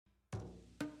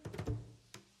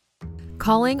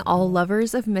Calling all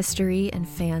lovers of mystery and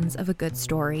fans of a good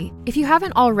story. If you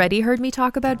haven't already heard me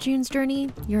talk about June's Journey,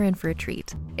 you're in for a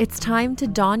treat. It's time to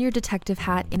don your detective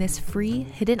hat in this free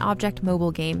hidden object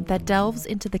mobile game that delves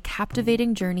into the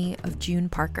captivating journey of June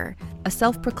Parker, a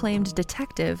self-proclaimed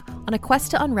detective on a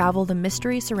quest to unravel the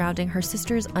mystery surrounding her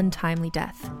sister's untimely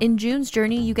death. In June's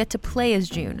Journey, you get to play as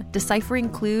June, deciphering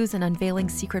clues and unveiling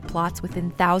secret plots within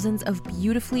thousands of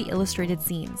beautifully illustrated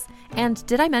scenes. And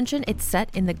did I mention it's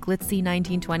set in the glitzy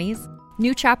 1920s?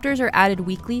 New chapters are added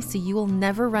weekly, so you will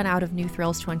never run out of new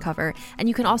thrills to uncover, and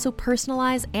you can also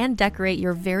personalize and decorate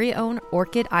your very own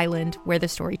Orchid Island where the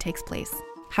story takes place.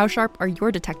 How sharp are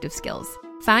your detective skills?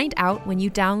 Find out when you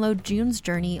download June's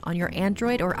Journey on your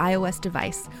Android or iOS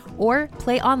device, or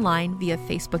play online via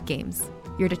Facebook Games.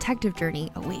 Your detective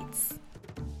journey awaits.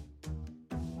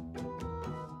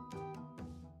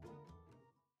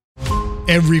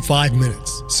 Every 5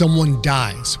 minutes, someone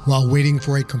dies while waiting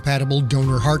for a compatible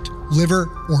donor heart, liver,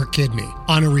 or kidney.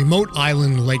 On a remote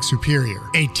island in Lake Superior,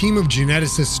 a team of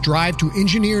geneticists strive to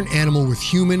engineer an animal with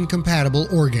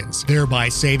human-compatible organs, thereby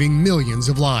saving millions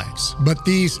of lives. But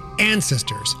these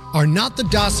ancestors are not the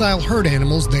docile herd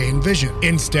animals they envision.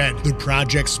 Instead, the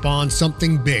project spawns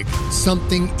something big,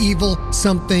 something evil,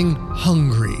 something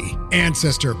hungry.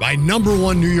 Ancestor by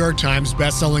 #1 New York Times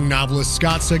bestselling novelist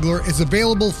Scott Sigler is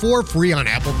available for free on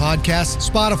Apple Podcasts,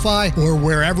 Spotify, or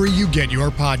wherever you get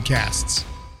your podcasts.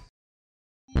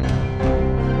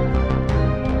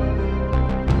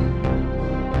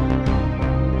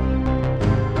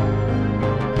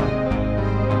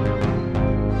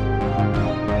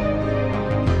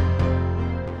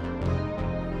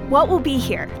 What Will Be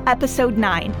Here, Episode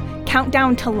 9,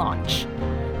 Countdown to Launch.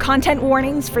 Content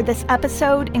warnings for this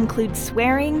episode include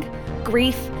swearing,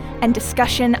 grief, and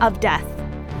discussion of death.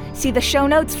 See the show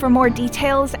notes for more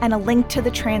details and a link to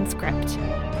the transcript.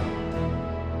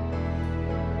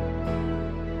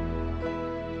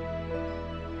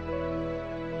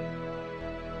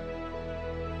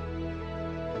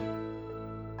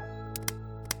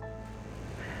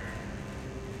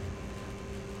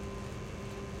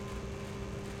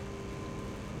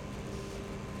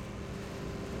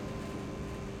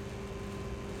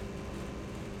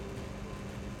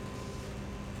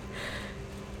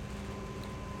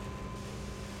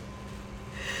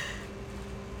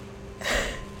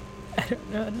 I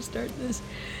don't know how to start this.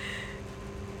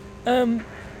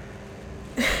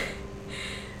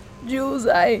 Jules,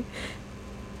 I'm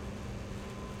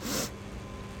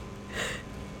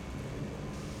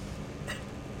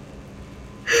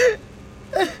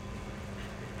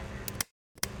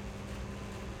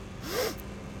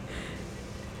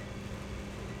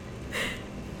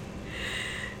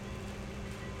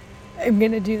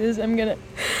gonna do this.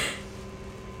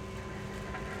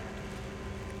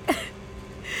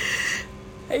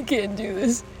 I can't do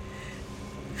this.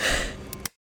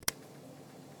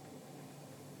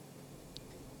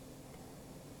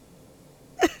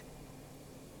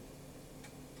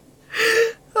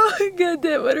 Oh,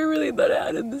 goddamn, I really thought I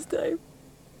had it this time.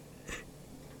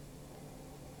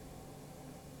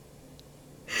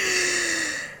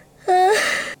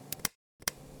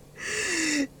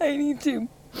 I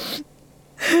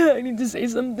need to say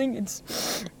something.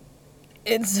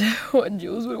 It's what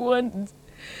Jules would want.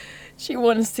 She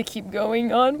wants us to keep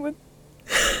going on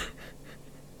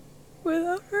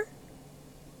without her.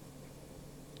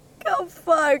 Oh,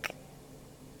 fuck.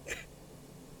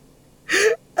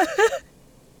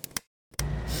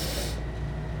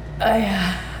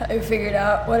 I figured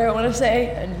out what I want to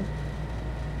say, and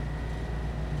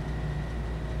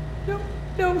no,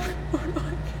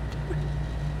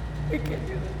 I can't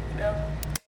do this, no.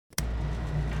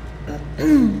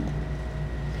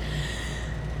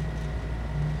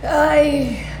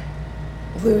 I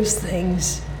lose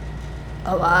things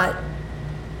a lot,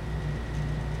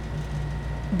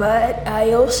 but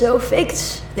I also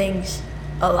fix things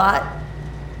a lot.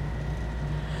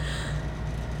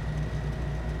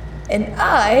 And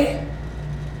I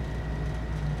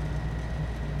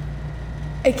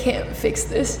can't fix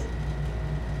this.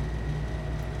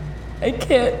 I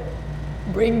can't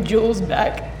bring Jules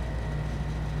back.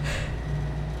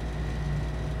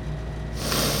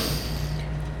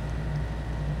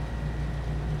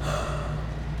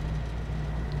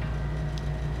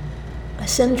 A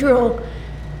central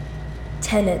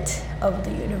tenet of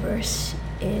the universe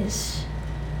is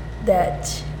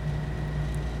that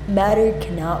matter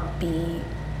cannot be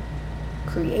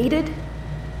created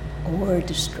or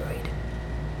destroyed.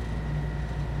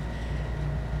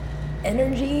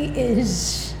 Energy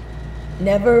is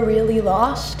never really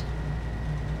lost,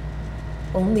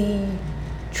 only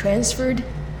transferred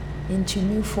into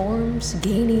new forms,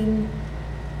 gaining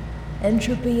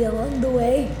entropy along the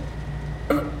way.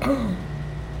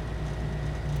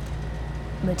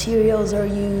 Materials are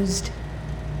used,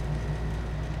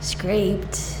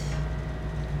 scraped,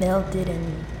 melted,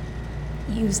 and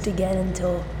used again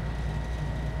until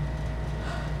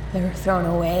they're thrown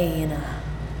away in a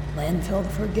landfill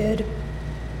for good.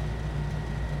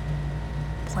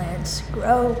 Plants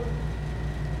grow,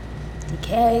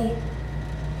 decay,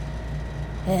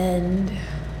 and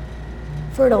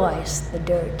fertilize the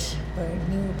dirt where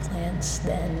new plants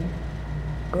then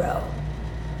grow.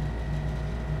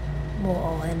 We'll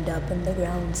all end up in the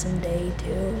ground someday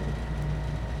too.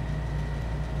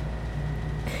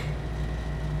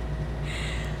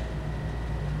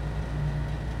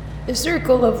 The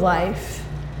circle of life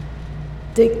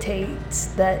dictates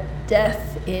that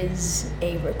death is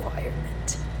a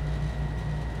requirement.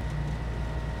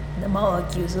 The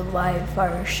molecules of life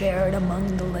are shared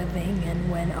among the living,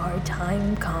 and when our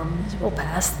time comes, we'll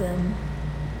pass them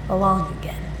along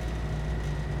again.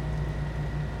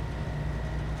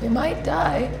 We might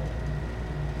die,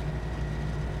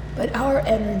 but our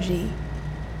energy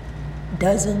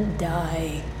doesn't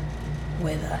die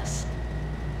with us.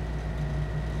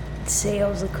 It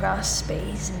sails across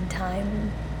space and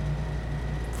time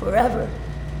forever.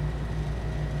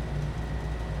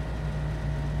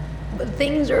 But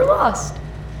things are lost,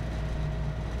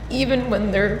 even when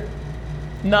they're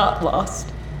not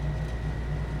lost.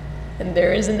 And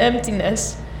there is an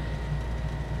emptiness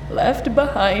left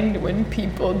behind when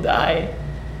people die.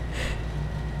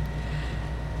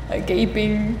 A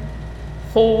gaping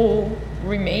hole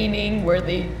remaining where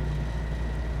they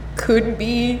could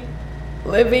be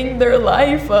living their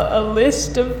life, a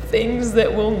list of things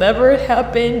that will never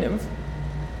happen,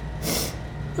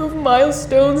 of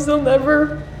milestones they'll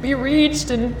never be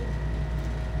reached, and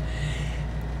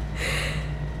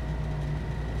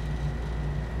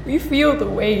we feel the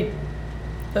weight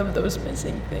of those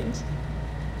missing things.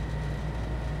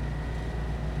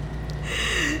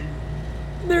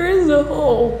 There is a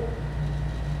hole.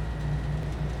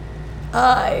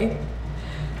 I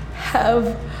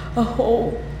have a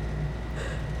hole.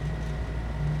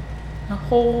 A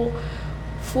hole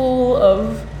full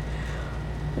of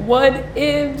what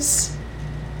ifs,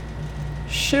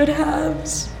 should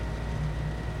haves,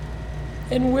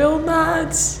 and will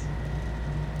nots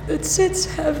that sits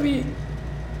heavy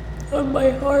on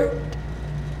my heart.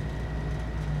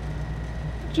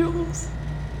 Jules,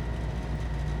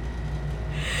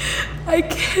 I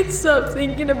can't stop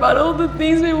thinking about all the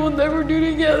things we will never do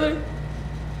together.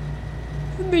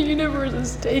 And the universe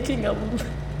is taking a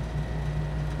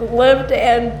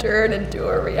left-hand turn into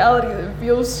a reality that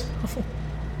feels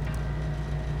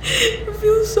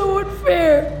so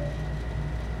unfair.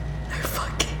 I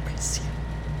fucking miss you.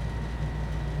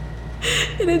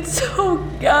 And it's so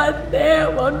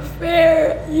goddamn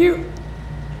unfair. You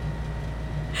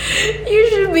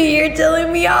should be here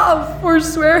telling me off for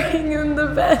swearing in the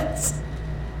vents.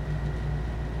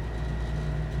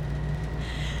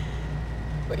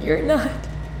 But you're not.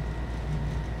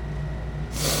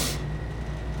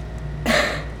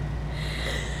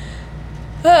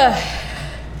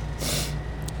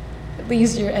 At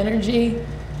least your energy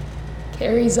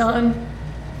carries on.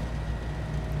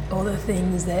 All the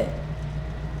things that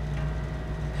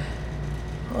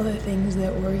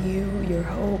were you, your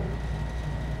hope,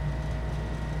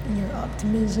 and your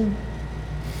optimism,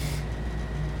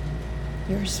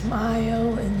 your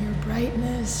smile and your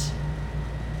brightness,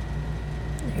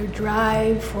 your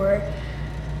drive for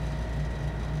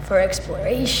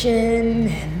exploration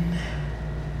and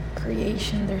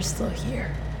creation, they're still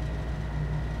here.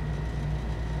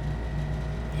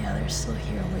 Yeah, they're still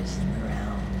here whizzing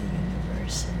around the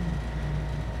universe in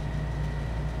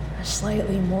a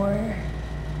slightly more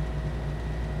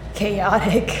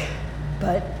chaotic,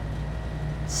 but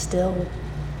still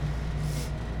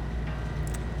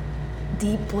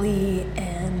deeply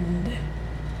and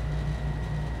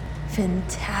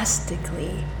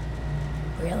fantastically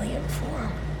brilliant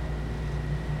form.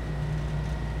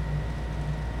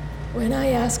 When I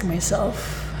ask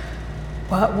myself,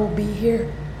 what will be here?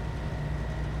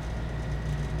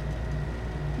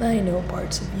 I know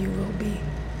parts of you will be.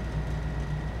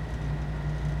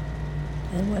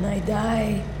 And when I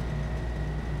die,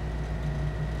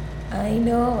 I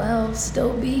know I'll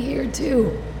still be here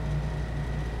too,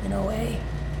 in a way.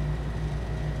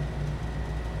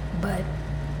 But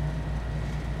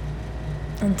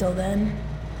until then,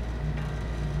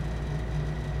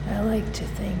 I like to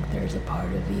think there's a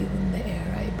part of you in the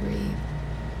air I breathe,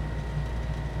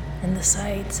 and the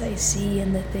sights I see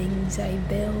and the things I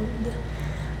build.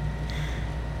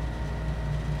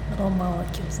 Little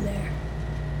molecules there,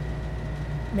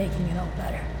 making it all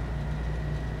better.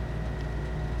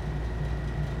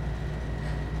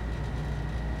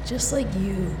 Just like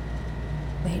you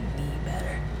made me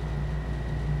better.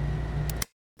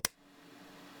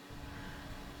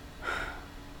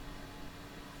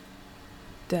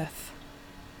 Death.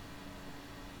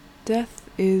 Death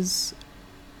is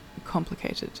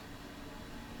complicated.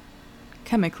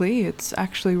 Chemically, it's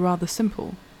actually rather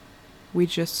simple. We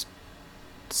just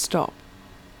stop.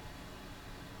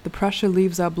 The pressure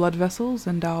leaves our blood vessels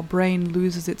and our brain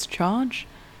loses its charge,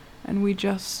 and we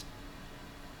just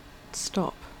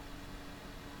stop.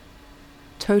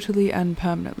 Totally and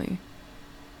permanently.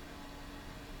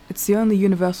 It's the only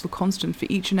universal constant for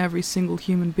each and every single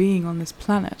human being on this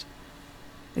planet.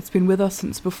 It's been with us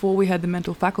since before we had the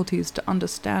mental faculties to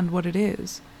understand what it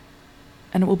is.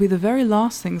 And it will be the very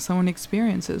last thing someone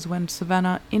experiences when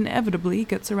Savannah inevitably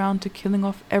gets around to killing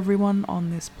off everyone on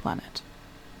this planet.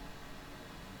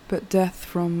 But death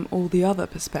from all the other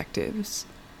perspectives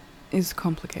is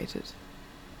complicated.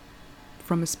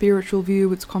 From a spiritual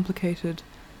view, it's complicated.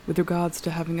 With regards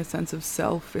to having a sense of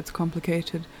self, it's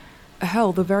complicated.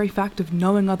 Hell, the very fact of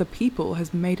knowing other people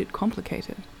has made it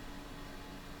complicated.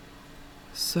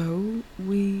 So,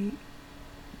 we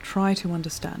try to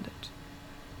understand it.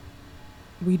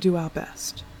 We do our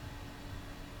best.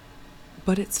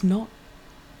 But it's not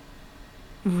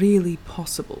really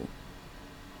possible.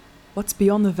 What's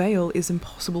beyond the veil is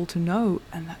impossible to know,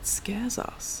 and that scares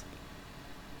us.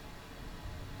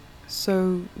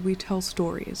 So, we tell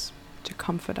stories to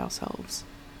comfort ourselves.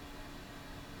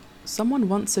 Someone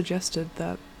once suggested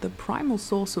that the primal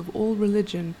source of all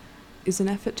religion is an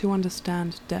effort to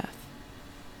understand death.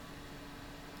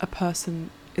 A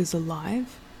person is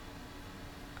alive,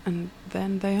 and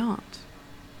then they aren't.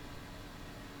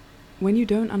 When you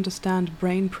don't understand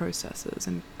brain processes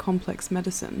and complex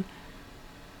medicine,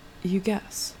 you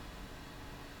guess.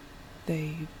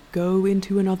 They go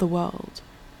into another world.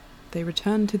 They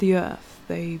return to the earth.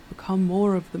 They become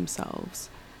more of themselves.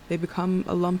 They become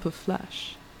a lump of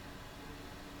flesh.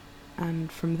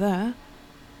 And from there,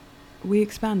 we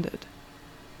expanded.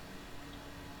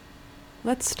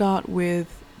 Let's start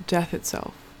with death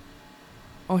itself,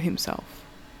 or himself,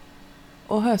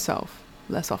 or herself,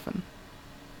 less often.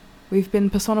 We've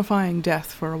been personifying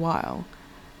death for a while,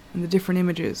 and the different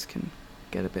images can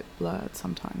get a bit blurred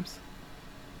sometimes.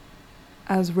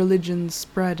 As religions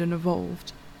spread and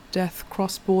evolved, death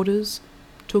crossed borders,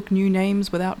 took new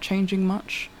names without changing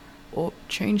much, or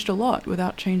changed a lot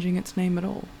without changing its name at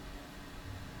all.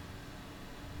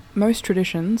 Most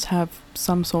traditions have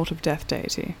some sort of death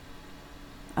deity.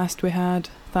 Astwihad,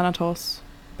 Thanatos,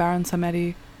 Baron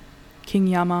Samedi, King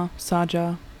Yama,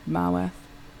 Saja, Maweth.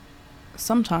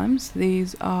 Sometimes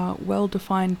these are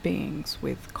well-defined beings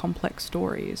with complex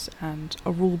stories and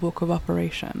a rulebook of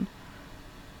operation.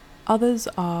 Others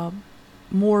are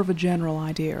more of a general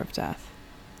idea of death,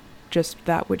 just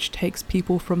that which takes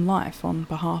people from life on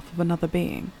behalf of another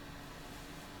being.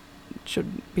 It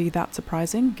shouldn't be that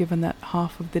surprising, given that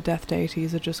half of the death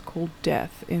deities are just called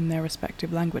death in their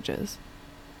respective languages.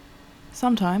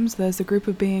 Sometimes there's a group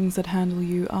of beings that handle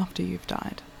you after you've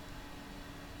died,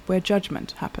 where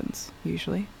judgment happens,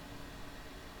 usually.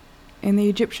 In the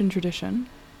Egyptian tradition,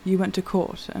 you went to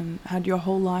court and had your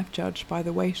whole life judged by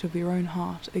the weight of your own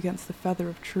heart against the feather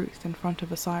of truth in front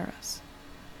of Osiris.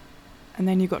 And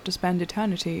then you got to spend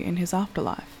eternity in his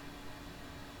afterlife.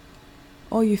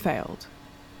 Or you failed,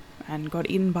 and got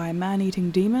eaten by a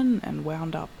man-eating demon and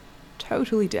wound up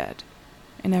totally dead,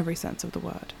 in every sense of the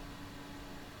word.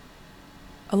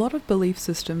 A lot of belief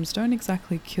systems don't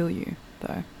exactly kill you,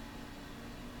 though.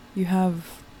 You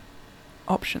have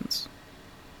options,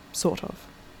 sort of.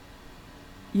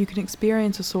 You can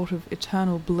experience a sort of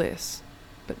eternal bliss,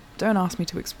 but don't ask me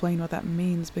to explain what that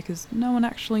means because no one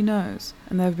actually knows,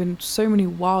 and there have been so many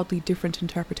wildly different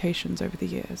interpretations over the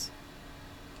years.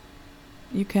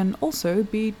 You can also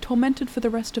be tormented for the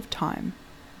rest of time,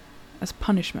 as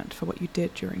punishment for what you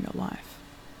did during your life.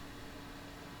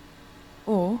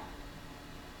 Or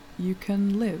you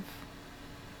can live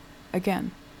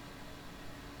again.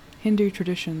 Hindu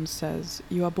tradition says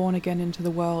you are born again into the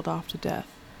world after death,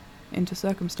 into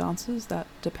circumstances that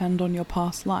depend on your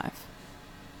past life.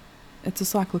 It's a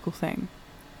cyclical thing.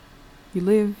 You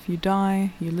live, you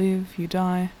die, you live, you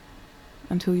die,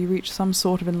 until you reach some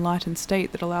sort of enlightened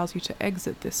state that allows you to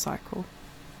exit this cycle.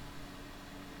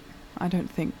 I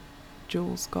don't think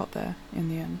Jules got there in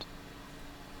the end.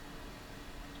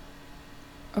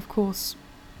 Of course,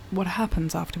 what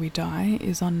happens after we die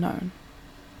is unknown.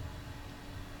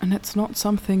 And it's not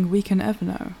something we can ever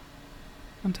know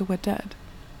until we're dead.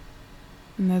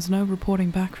 And there's no reporting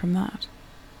back from that.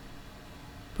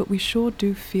 but we sure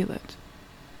do feel it.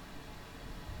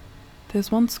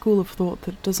 There's one school of thought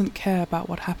that doesn't care about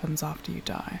what happens after you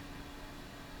die.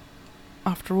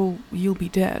 After all, you'll be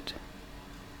dead.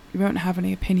 You won't have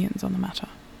any opinions on the matter.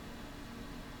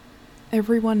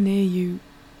 Everyone near you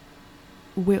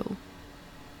will,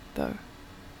 though.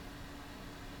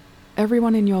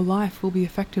 Everyone in your life will be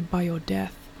affected by your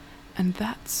death, and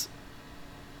that's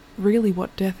really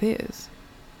what death is.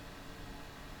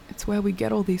 It's where we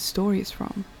get all these stories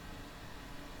from.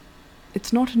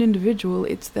 It's not an individual,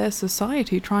 it's their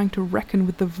society trying to reckon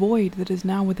with the void that is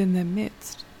now within their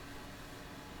midst.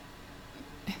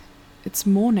 It's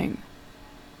mourning,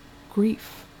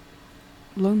 grief,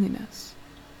 loneliness.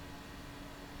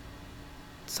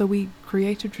 So we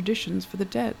created traditions for the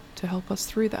dead to help us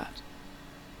through that.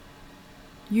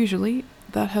 Usually,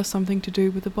 that has something to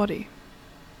do with the body.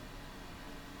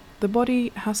 The body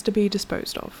has to be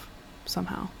disposed of,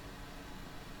 somehow.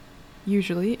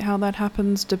 Usually, how that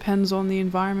happens depends on the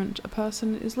environment a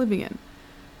person is living in.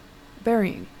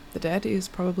 Burying the dead is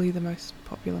probably the most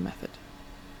popular method.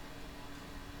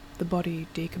 The body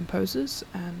decomposes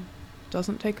and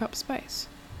doesn't take up space.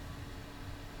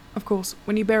 Of course,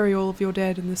 when you bury all of your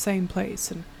dead in the same place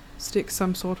and stick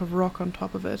some sort of rock on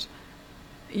top of it,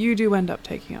 you do end up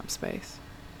taking up space.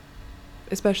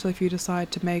 Especially if you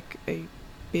decide to make a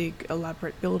big,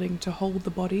 elaborate building to hold the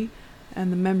body and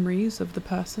the memories of the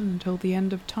person until the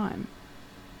end of time.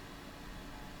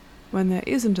 When there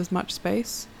isn't as much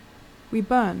space, we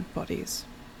burn bodies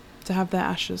to have their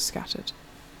ashes scattered.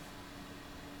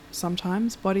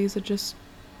 Sometimes bodies are just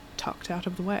tucked out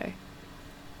of the way,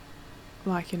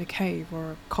 like in a cave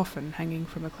or a coffin hanging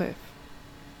from a cliff.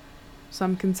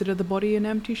 Some consider the body an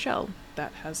empty shell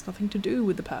that has nothing to do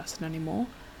with the person anymore,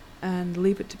 and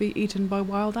leave it to be eaten by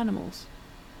wild animals.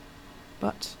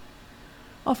 But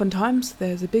oftentimes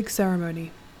there's a big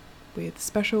ceremony with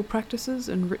special practices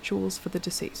and rituals for the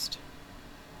deceased.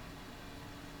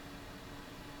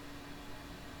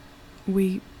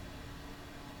 We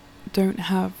don't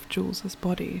have Jules's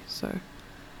body, so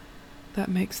that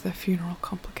makes their funeral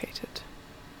complicated.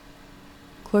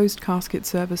 Closed casket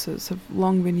services have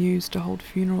long been used to hold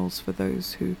funerals for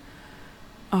those who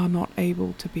are not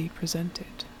able to be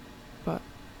presented, but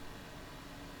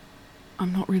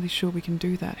I'm not really sure we can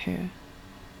do that here.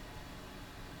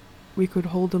 We could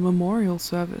hold a memorial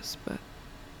service, but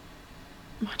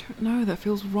I don't know, that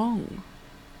feels wrong.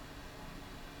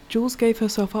 Jules gave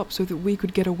herself up so that we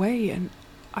could get away, and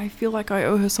I feel like I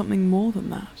owe her something more than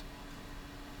that.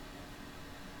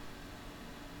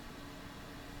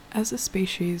 As a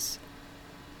species,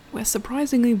 we're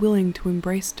surprisingly willing to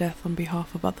embrace death on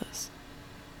behalf of others.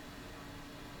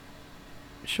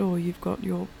 Sure, you've got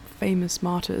your famous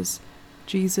martyrs,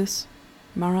 Jesus,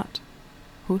 Marat,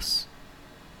 Hus.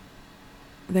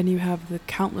 Then you have the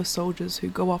countless soldiers who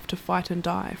go off to fight and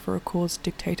die for a cause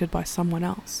dictated by someone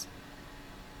else.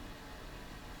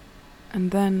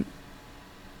 And then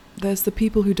there's the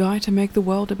people who die to make the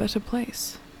world a better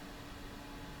place.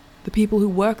 The people who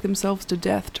work themselves to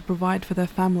death to provide for their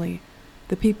family.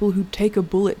 The people who take a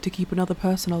bullet to keep another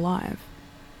person alive.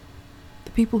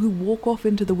 The people who walk off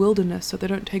into the wilderness so they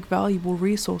don't take valuable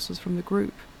resources from the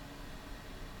group.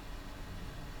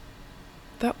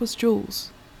 That was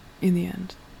Jules, in the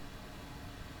end.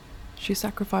 She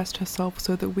sacrificed herself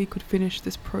so that we could finish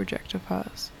this project of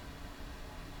hers.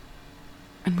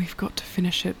 And we've got to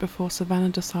finish it before Savannah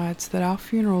decides that our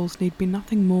funerals need be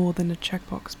nothing more than a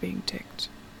checkbox being ticked.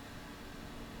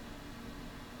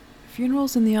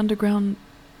 Funerals in the underground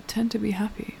tend to be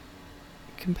happy,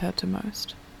 compared to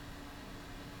most.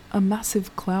 A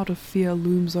massive cloud of fear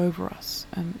looms over us,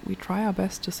 and we try our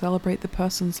best to celebrate the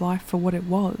person's life for what it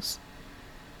was,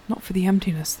 not for the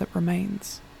emptiness that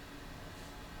remains.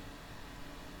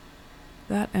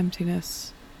 That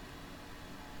emptiness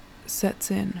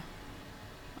sets in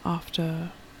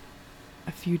after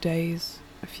a few days,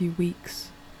 a few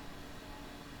weeks.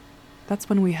 That's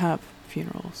when we have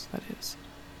funerals, that is.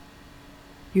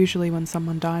 Usually when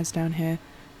someone dies down here,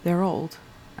 they're old,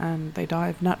 and they die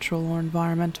of natural or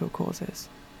environmental causes.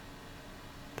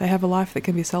 They have a life that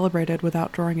can be celebrated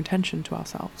without drawing attention to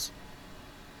ourselves.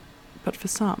 But for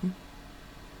some,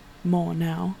 more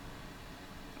now,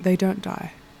 they don't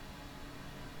die.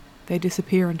 They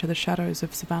disappear into the shadows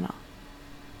of Savannah.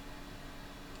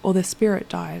 Or their spirit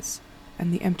dies,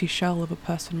 and the empty shell of a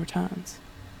person returns.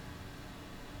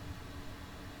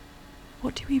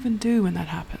 What do you even do when that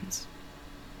happens?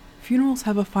 Funerals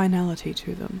have a finality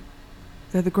to them.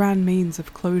 They're the grand means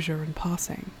of closure and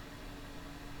passing.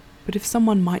 But if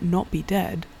someone might not be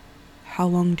dead, how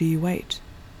long do you wait?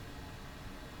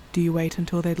 Do you wait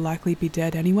until they'd likely be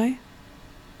dead anyway?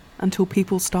 Until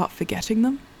people start forgetting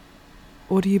them?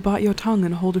 Or do you bite your tongue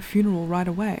and hold a funeral right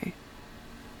away,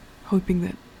 hoping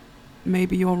that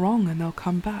maybe you're wrong and they'll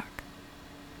come back?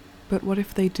 But what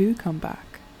if they do come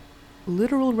back?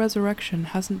 Literal resurrection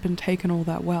hasn't been taken all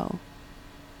that well,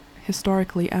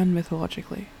 historically and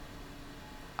mythologically.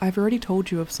 I've already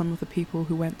told you of some of the people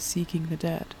who went seeking the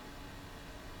dead,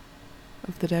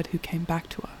 of the dead who came back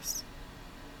to us.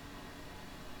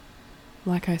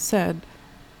 Like I said,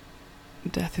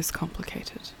 death is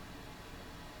complicated.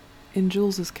 In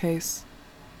Jules's case,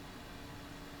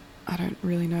 I don't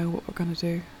really know what we're going to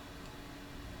do.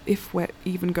 If we're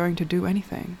even going to do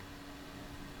anything.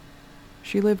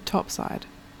 She lived topside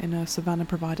in a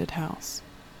Savannah-provided house,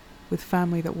 with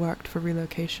family that worked for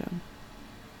relocation.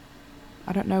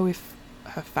 I don't know if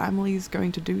her family's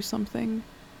going to do something.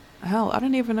 Hell, I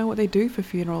don't even know what they do for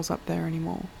funerals up there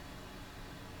anymore.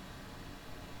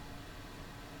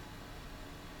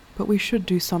 But we should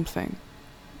do something,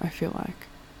 I feel like.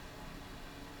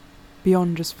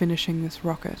 Beyond just finishing this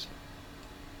rocket.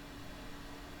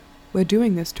 We're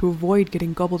doing this to avoid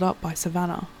getting gobbled up by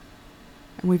Savannah,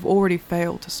 and we've already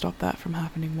failed to stop that from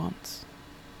happening once.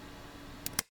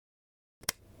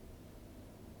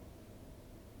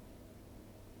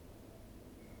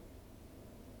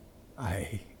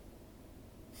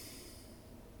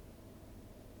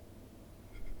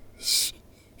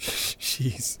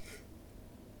 She's...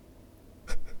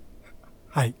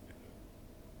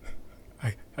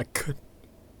 I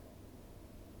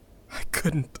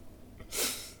couldn't.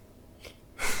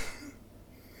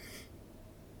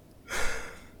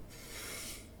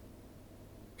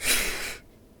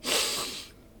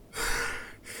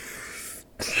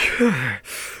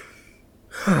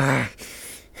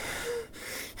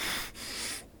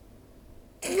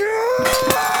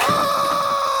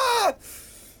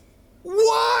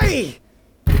 Why?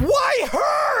 Why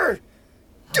her?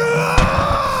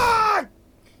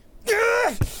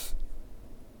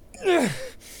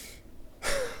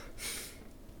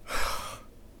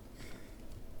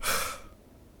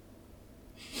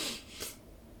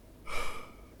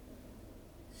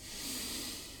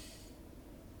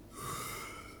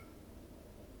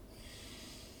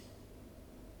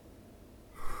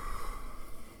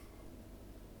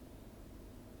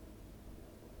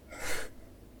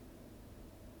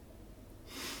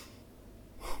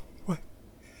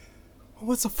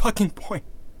 What's the fucking point?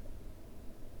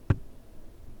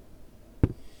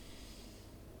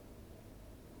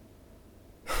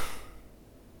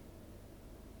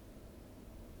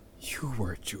 You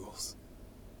were, Jules.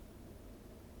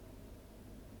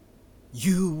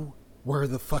 You were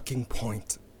the fucking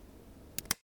point.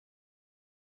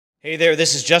 Hey there,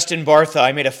 this is Justin Bartha.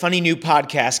 I made a funny new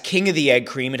podcast, King of the Egg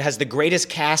Cream. It has the greatest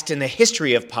cast in the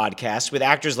history of podcasts with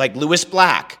actors like Louis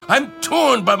Black. I'm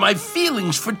torn by my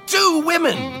feelings for two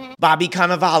women. Bobby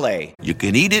Cannavale. You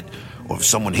can eat it, or if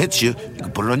someone hits you, you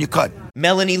can put it on your cut.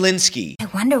 Melanie Linsky. I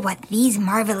wonder what these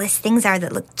marvelous things are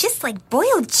that look just like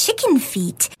boiled chicken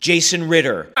feet. Jason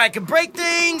Ritter. I can break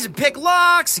things and pick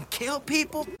locks and kill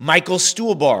people. Michael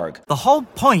Stuhlbarg. The whole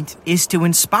point is to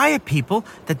inspire people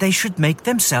that they should make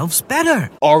themselves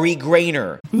better. Ari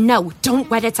Grainer. No, don't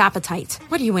whet its appetite.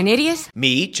 What are you, an idiot?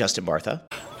 Me, Justin Bartha.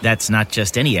 That's not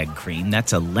just any egg cream,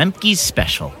 that's a Lemke's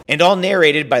special. And all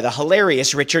narrated by the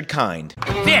hilarious Richard Kind.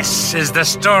 This is the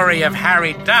story of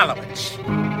Harry Dalowitz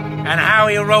and how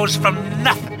he rose from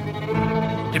nothing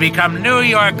to become New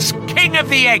York's King of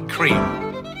the Egg Cream.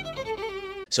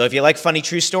 So if you like funny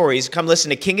true stories, come listen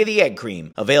to King of the Egg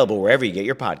Cream, available wherever you get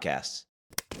your podcasts.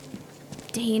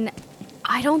 Dane,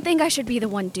 I don't think I should be the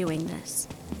one doing this.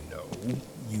 No,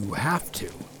 you have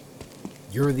to.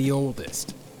 You're the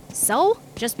oldest. So,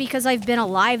 just because I've been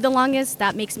alive the longest,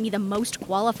 that makes me the most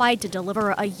qualified to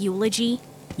deliver a eulogy?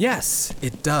 Yes,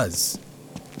 it does.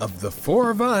 Of the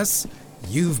four of us,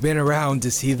 you've been around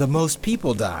to see the most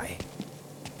people die.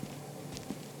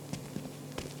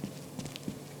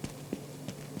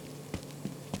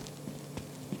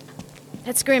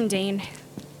 That's grim, Dane.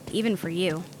 Even for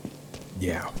you.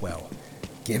 Yeah, well,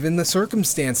 given the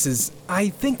circumstances, I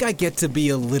think I get to be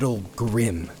a little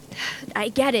grim. I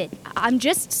get it. I'm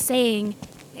just saying,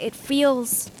 it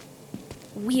feels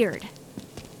weird.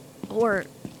 Or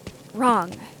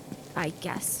wrong, I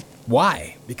guess.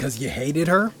 Why? Because you hated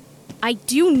her? I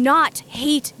do not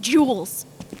hate Jules.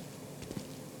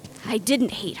 I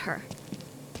didn't hate her.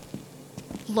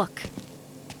 Look,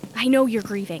 I know you're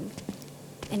grieving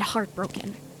and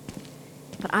heartbroken,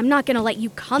 but I'm not gonna let you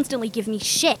constantly give me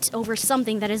shit over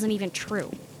something that isn't even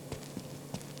true.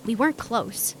 We weren't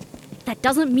close. That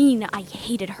doesn't mean I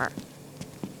hated her.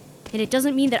 And it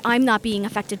doesn't mean that I'm not being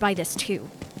affected by this too.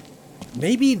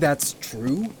 Maybe that's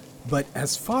true, But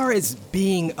as far as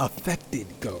being affected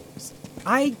goes,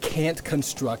 I can't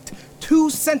construct 2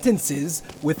 sentences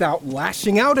without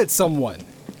lashing out at someone.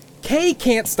 Kay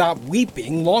can't stop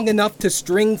weeping long enough to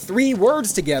string 3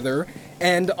 words together,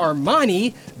 and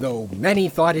Armani, though many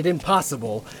thought it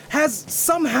impossible, has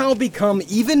somehow become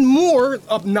even more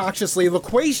obnoxiously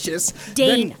loquacious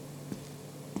Dane!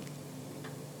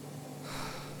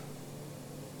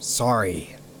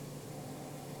 Sorry.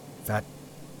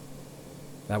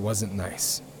 That wasn't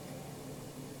nice.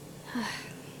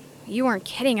 You weren't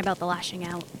kidding about the lashing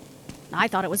out. I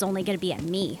thought it was only going to be at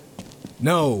me.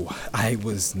 No, I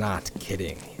was not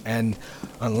kidding. And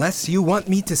unless you want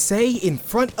me to say in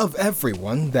front of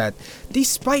everyone that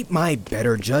despite my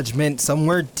better judgment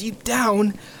somewhere deep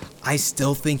down, I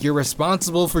still think you're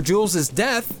responsible for Jules'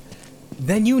 death,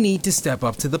 then you need to step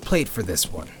up to the plate for this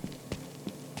one.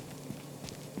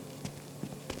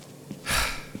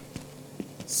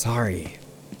 Sorry.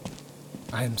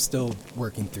 I'm still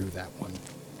working through that one.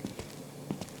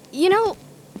 You know,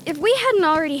 if we hadn't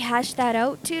already hashed that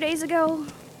out 2 days ago,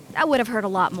 that would have hurt a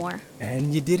lot more.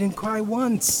 And you didn't cry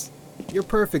once. You're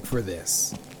perfect for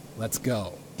this. Let's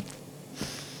go.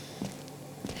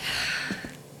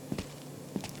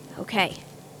 Okay.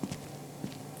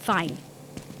 Fine.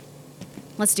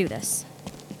 Let's do this.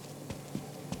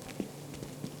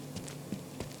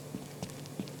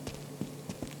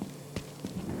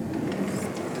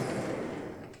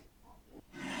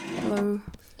 Hello.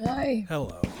 Hi.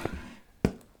 Hello.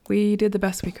 We did the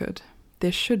best we could.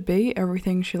 This should be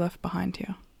everything she left behind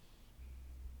here.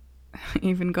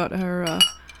 Even got her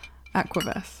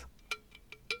aquavest.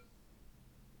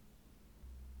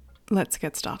 Let's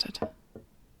get started.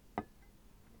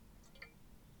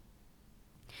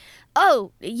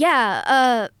 Oh,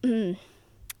 yeah,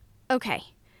 okay.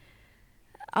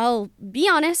 I'll be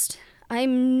honest,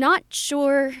 I'm not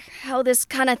sure how this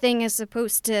kind of thing is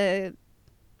supposed to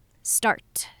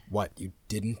start. What, you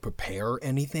didn't prepare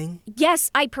anything? Yes,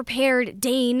 I prepared,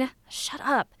 Dane. Shut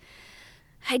up.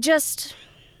 I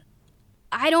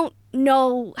don't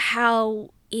know how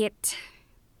it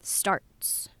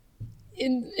starts.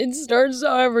 It starts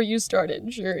however you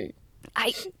started, Shuri.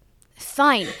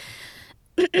 Fine.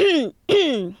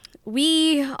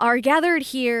 We are gathered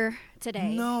here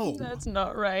today. No. That's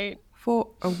not right. For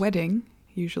a wedding,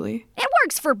 usually. It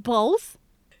works for both.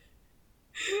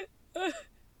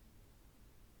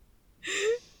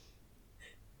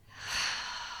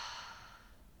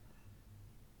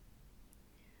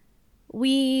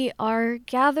 We are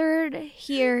gathered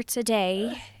here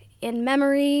today in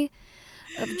memory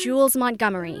of Jules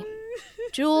Montgomery.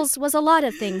 Jules was a lot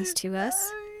of things to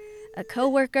us. A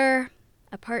coworker,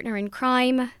 a partner in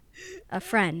crime, a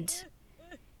friend.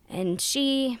 And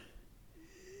she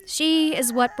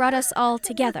is what brought us all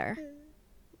together.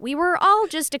 We were all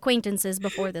just acquaintances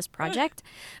before this project,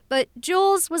 but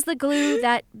Jules was the glue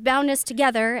that bound us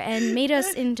together and made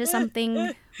us into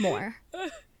something more.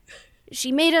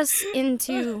 She made us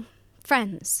into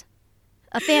friends.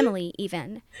 A family,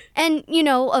 even. And, you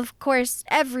know, of course,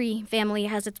 every family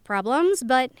has its problems,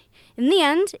 but in the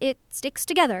end, it sticks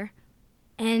together.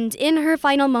 And in her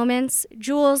final moments,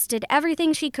 Jules did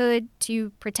everything she could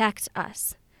to protect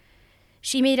us.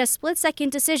 She made a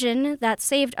split-second decision that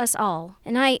saved us all,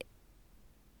 and I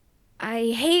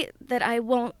hate that I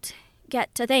won't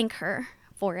get to thank her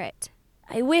for it.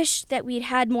 I wish that we'd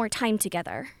had more time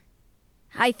together.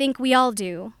 I think we all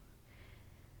do.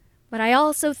 But I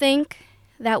also think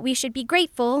that we should be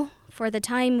grateful for the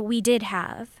time we did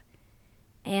have,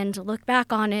 and look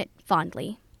back on it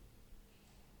fondly.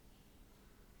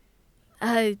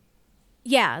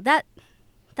 Yeah,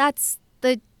 that's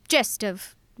the gist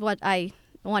of what I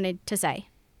wanted to say.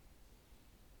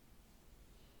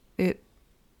 It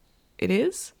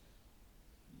is?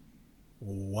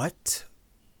 What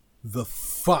the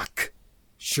fuck,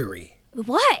 Shuri?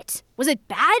 What? Was it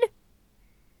bad?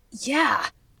 Yeah.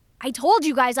 I told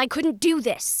you guys I couldn't do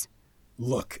this.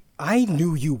 Look, I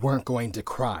knew you weren't going to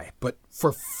cry, but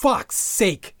for fuck's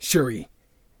sake, Shuri,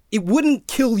 it wouldn't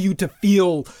kill you to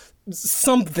feel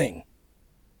something.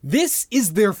 This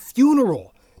is their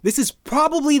funeral. This is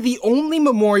probably the only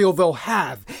memorial they'll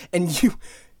have, and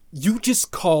you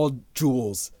just called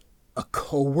Jules a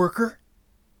coworker?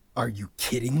 Are you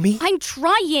kidding me? I'm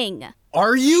trying.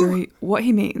 Are you? Shuri, what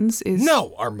he means is...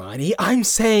 No, Armani, I'm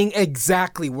saying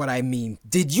exactly what I mean.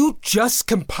 Did you just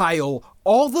compile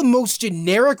all the most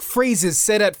generic phrases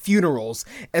said at funerals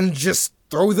and just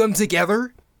throw them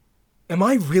together? Am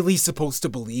I really supposed to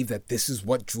believe that this is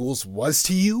what Jules was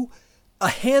to you? A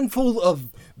handful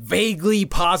of vaguely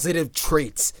positive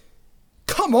traits.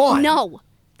 Come on! No,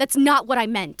 That's not what I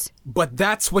meant. But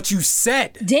that's what you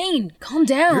said. Dane, calm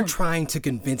down. You're trying to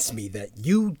convince me that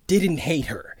you didn't hate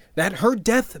her, that her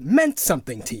death meant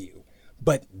something to you.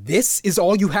 But this is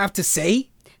all you have to say?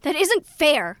 That isn't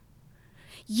fair.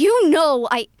 You know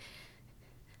I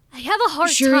have a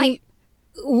hard time.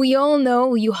 We all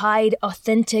know you hide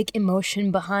authentic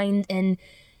emotion behind an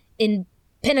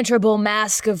impenetrable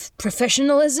mask of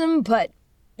professionalism, but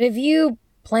if you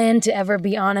plan to ever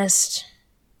be honest,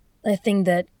 I think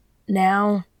that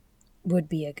now would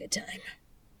be a good time.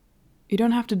 You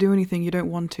don't have to do anything you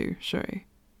don't want to, Shuri.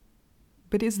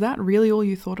 But is that really all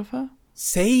you thought of her?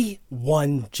 Say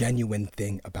one genuine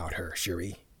thing about her,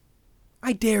 Shuri.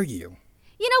 I dare you.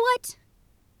 You know what?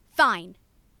 Fine.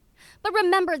 But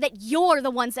remember that you're the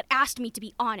ones that asked me to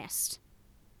be honest.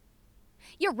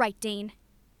 You're right, Dane.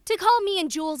 To call me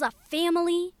and Jules a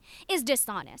family is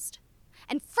dishonest.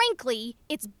 And frankly,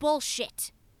 it's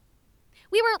bullshit.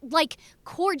 We were like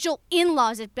cordial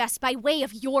in-laws at best by way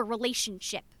of your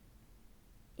relationship.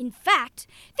 In fact,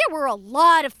 there were a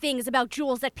lot of things about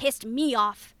Jules that pissed me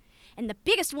off. And the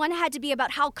biggest one had to be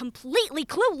about how completely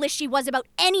clueless she was about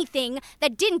anything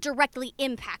that didn't directly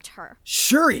impact her.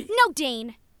 Shuri! No,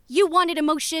 Dane. You wanted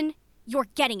emotion, you're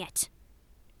getting it.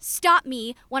 Stop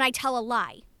me when I tell a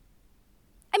lie.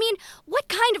 I mean, what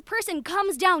kind of person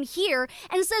comes down here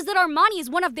and says that Armani is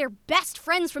one of their best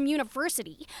friends from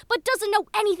university, but doesn't know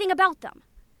anything about them?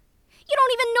 You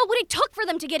don't even know what it took for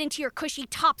them to get into your cushy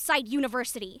topside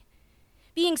university.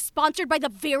 Being sponsored by the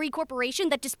very corporation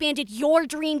that disbanded your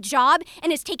dream job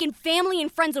and has taken family and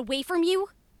friends away from you?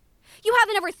 You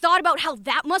haven't ever thought about how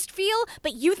that must feel,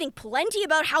 but you think plenty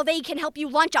about how they can help you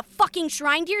launch a fucking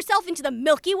shrine to yourself into the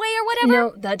Milky Way or whatever?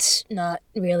 No, that's not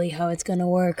really how it's gonna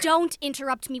work. Don't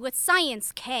interrupt me with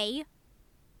science, Kay.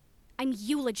 I'm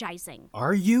eulogizing.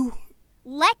 Are you?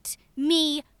 Let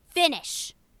me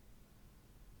finish.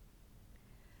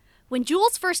 When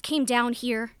Jules first came down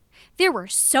here, there were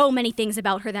so many things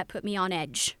about her that put me on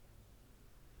edge.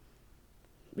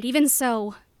 But even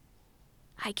so,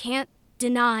 I can't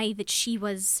deny that she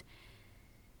was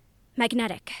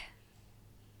magnetic.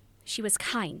 She was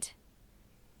kind.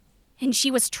 And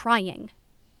she was trying.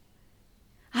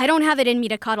 I don't have it in me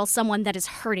to coddle someone that is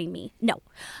hurting me. No.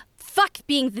 Fuck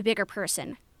being the bigger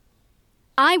person.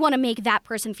 I want to make that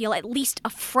person feel at least a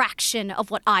fraction of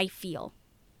what I feel.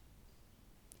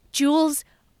 Jules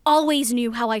always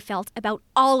knew how I felt about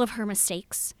all of her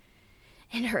mistakes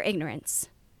and her ignorance.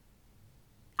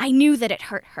 I knew that it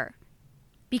hurt her.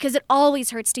 Because it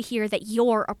always hurts to hear that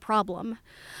you're a problem,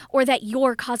 or that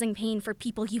you're causing pain for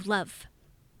people you love.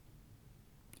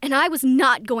 And I was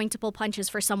not going to pull punches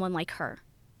for someone like her.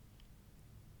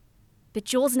 But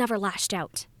Jules never lashed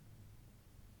out.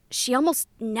 She almost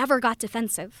never got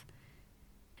defensive.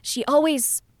 She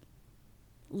always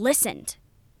listened.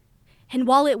 And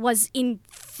while it was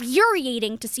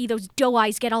infuriating to see those doe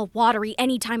eyes get all watery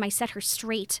anytime I set her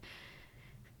straight,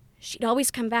 she'd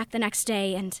always come back the next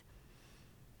day and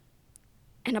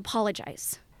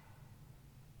apologize.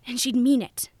 And she'd mean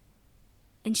it.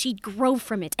 And she'd grow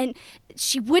from it. And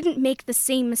she wouldn't make the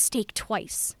same mistake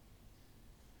twice.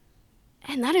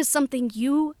 And that is something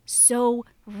you so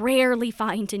rarely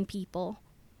find in people.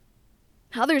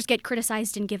 Others get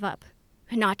criticized and give up,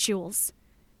 not Jules.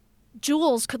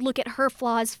 Jules could look at her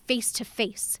flaws face to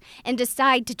face and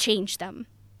decide to change them.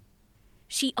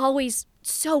 She always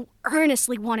so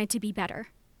earnestly wanted to be better.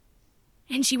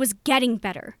 And she was getting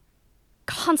better.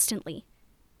 Constantly.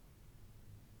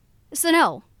 So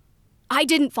no, I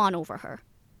didn't fawn over her.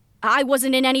 I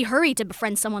wasn't in any hurry to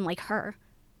befriend someone like her.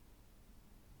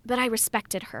 But I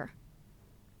respected her.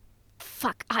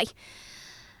 Fuck, I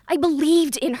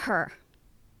believed in her.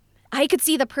 I could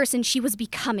see the person she was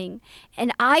becoming,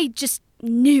 and I just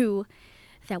knew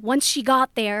that once she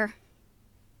got there,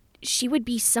 she would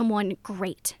be someone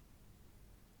great.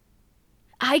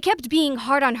 I kept being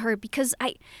hard on her because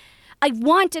I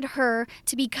wanted her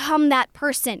to become that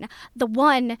person, the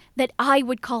one that I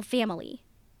would call family.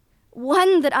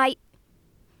 One that I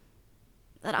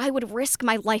would risk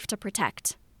my life to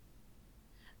protect.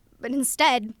 But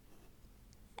instead,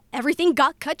 everything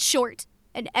got cut short,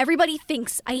 and everybody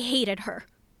thinks I hated her.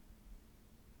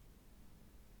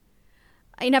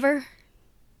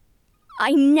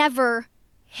 I never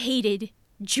hated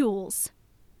Jules.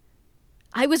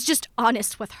 I was just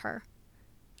honest with her.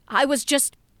 I was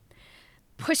just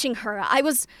pushing her. I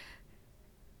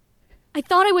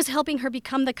thought I was helping her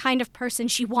become the kind of person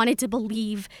she wanted to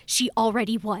believe she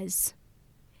already was.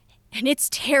 And it's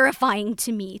terrifying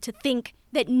to me to think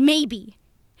that maybe,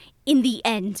 in the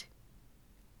end,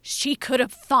 she could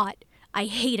have thought I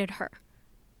hated her.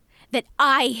 That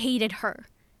I hated her.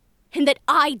 and that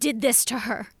I did this to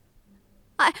her.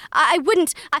 I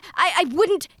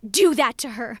wouldn't do that to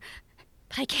her.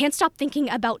 But I can't stop thinking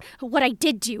about what I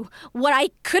did do, what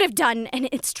I could have done, and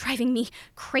it's driving me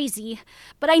crazy.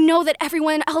 But I know that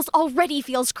everyone else already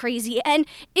feels crazy, and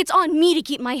it's on me to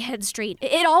keep my head straight.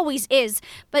 It always is.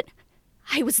 But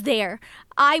I was there.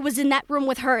 I was in that room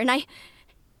with her, and I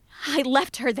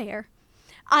left her there.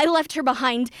 I left her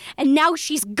behind, and now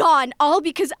she's gone, all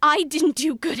because I didn't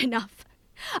do good enough.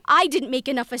 I didn't make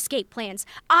enough escape plans.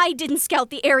 I didn't scout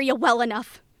the area well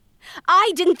enough.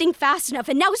 I didn't think fast enough,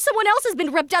 and now someone else has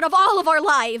been ripped out of all of our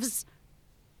lives.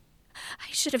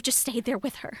 I should have just stayed there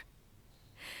with her.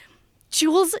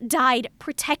 Jules died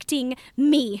protecting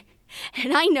me,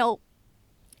 and I know,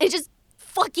 I just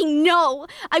fucking know,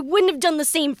 I wouldn't have done the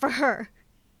same for her.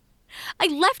 I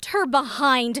left her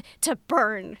behind to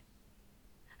burn.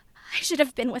 I should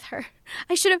have been with her.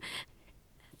 I should have...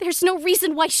 There's no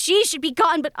reason why she should be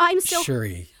gone, but I'm still...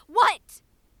 Shuri. What?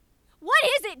 What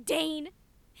is it, Dane?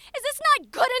 Is this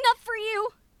not good enough for you?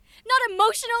 Not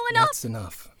emotional enough? That's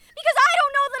enough. Because I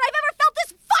don't know that I've ever felt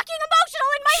this fucking emotional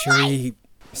in my life! Shuri,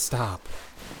 stop.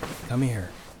 Come here.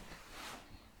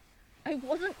 I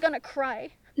wasn't gonna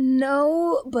cry.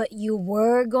 No, but you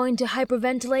were going to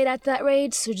hyperventilate at that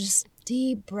rate, so just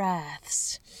deep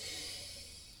breaths.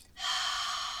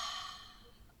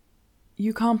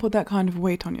 You can't put that kind of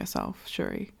weight on yourself,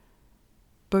 Shuri.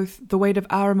 Both the weight of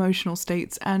our emotional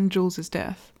states and Jules's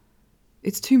death.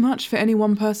 It's too much for any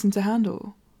one person to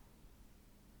handle.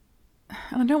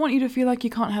 And I don't want you to feel like you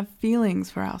can't have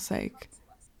feelings for our sake,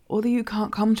 or that you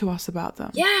can't come to us about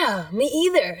them. Yeah, me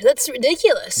either. That's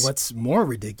ridiculous. What's more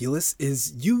ridiculous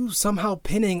is you somehow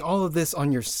pinning all of this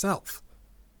on yourself.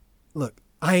 Look,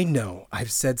 I know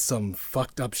I've said some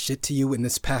fucked up shit to you in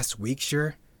this past week,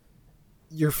 sure.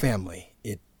 Your family,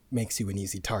 it makes you an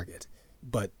easy target.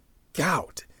 But,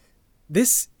 gout,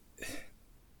 this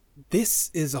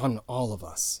is on all of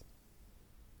us.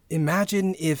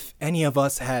 Imagine if any of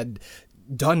us had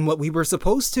done what we were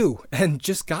supposed to and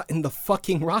just gotten the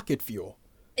fucking rocket fuel.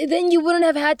 Then you wouldn't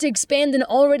have had to expand an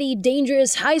already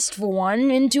dangerous heist for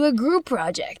one into a group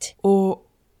project. Or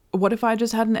what if I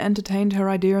just hadn't entertained her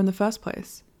idea in the first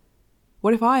place?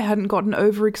 What if I hadn't gotten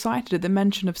overexcited at the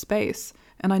mention of space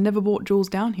and I never brought Jules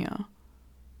down here?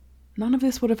 None of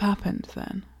this would have happened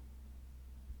then.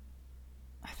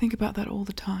 I think about that all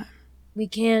the time. We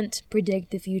can't predict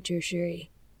the future,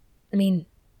 Shuri. I mean,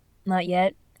 not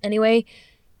yet. Anyway,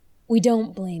 we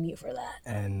don't blame you for that.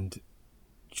 And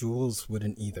Jules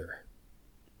wouldn't either.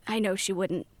 I know she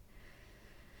wouldn't.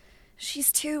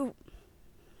 She's too...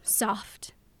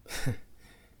 soft.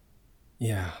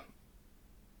 Yeah.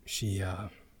 She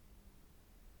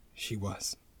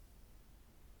was.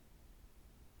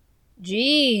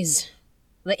 Jeez.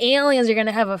 The aliens are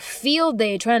gonna have a field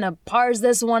day trying to parse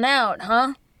this one out,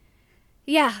 huh?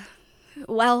 Yeah.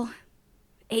 Well,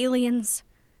 aliens.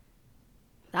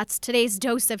 That's today's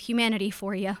dose of humanity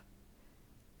for you.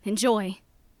 Enjoy.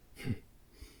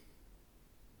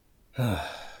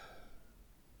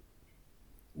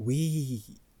 We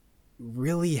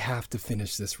really have to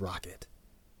finish this rocket,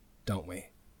 don't we?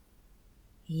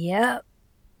 Yep,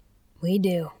 we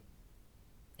do.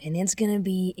 And it's gonna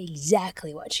be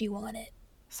exactly what she wanted.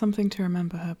 Something to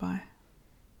remember her by.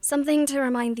 Something to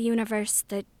remind the universe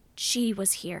that she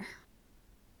was here.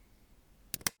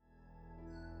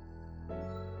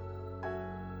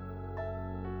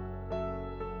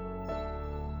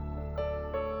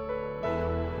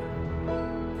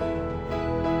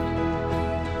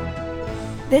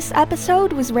 This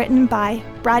episode was written by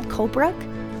Brad Colebrook,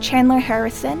 Chandler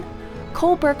Harrison,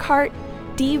 Cole Burkhart,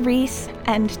 Dee Reese,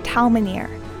 and Tal Minear,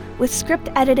 with script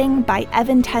editing by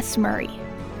Evan Tess Murray.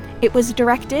 It was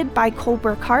directed by Cole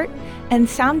Burkhart and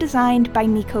sound designed by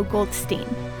Nico Goldstein,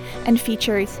 and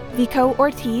features Vico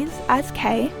Ortiz as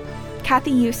Kay,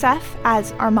 Kathy Youssef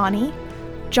as Armani,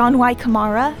 John Y.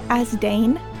 Kamara as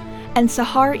Dane, and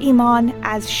Sahar Iman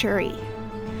as Shuri.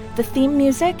 The theme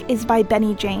music is by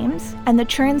Benny James, and the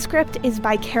transcript is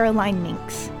by Caroline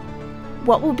Minks.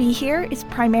 What Will Be Here is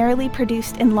primarily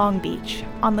produced in Long Beach,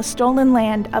 on the stolen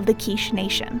land of the Quiche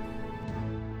Nation.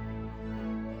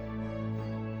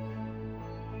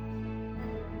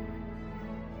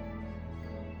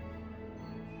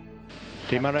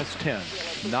 T-minus 10,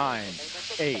 9,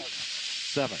 8,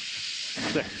 7,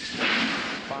 6,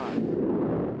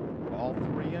 5. All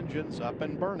three engines up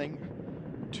and burning.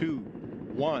 2,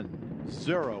 1,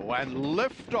 0, and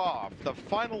liftoff, the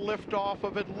final liftoff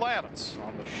of Atlantis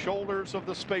on the shoulders of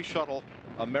the space shuttle.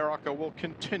 America will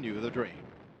continue the dream.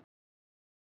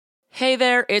 Hey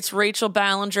there, it's Rachel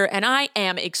Ballinger, and I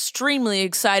am extremely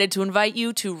excited to invite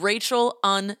you to Rachel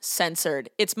Uncensored.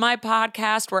 It's my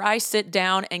podcast where I sit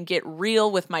down and get real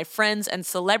with my friends and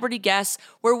celebrity guests,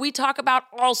 where we talk about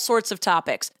all sorts of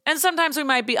topics. And sometimes we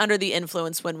might be under the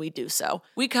influence when we do so.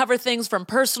 We cover things from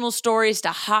personal stories to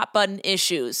hot button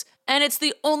issues. And it's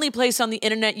the only place on the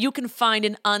internet you can find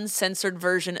an uncensored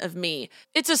version of me.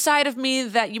 It's a side of me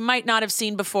that you might not have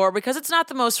seen before because it's not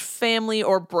the most family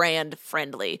or brand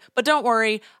friendly. But don't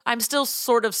worry, I'm still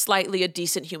sort of slightly a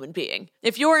decent human being.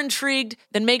 If you're intrigued,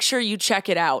 then make sure you check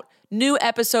it out. New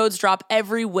episodes drop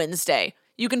every Wednesday.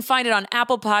 You can find it on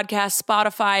Apple Podcasts,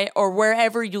 Spotify, or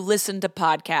wherever you listen to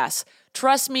podcasts.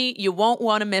 Trust me, you won't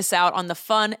want to miss out on the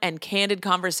fun and candid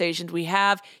conversations we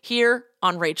have here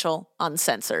on Rachel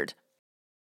Uncensored.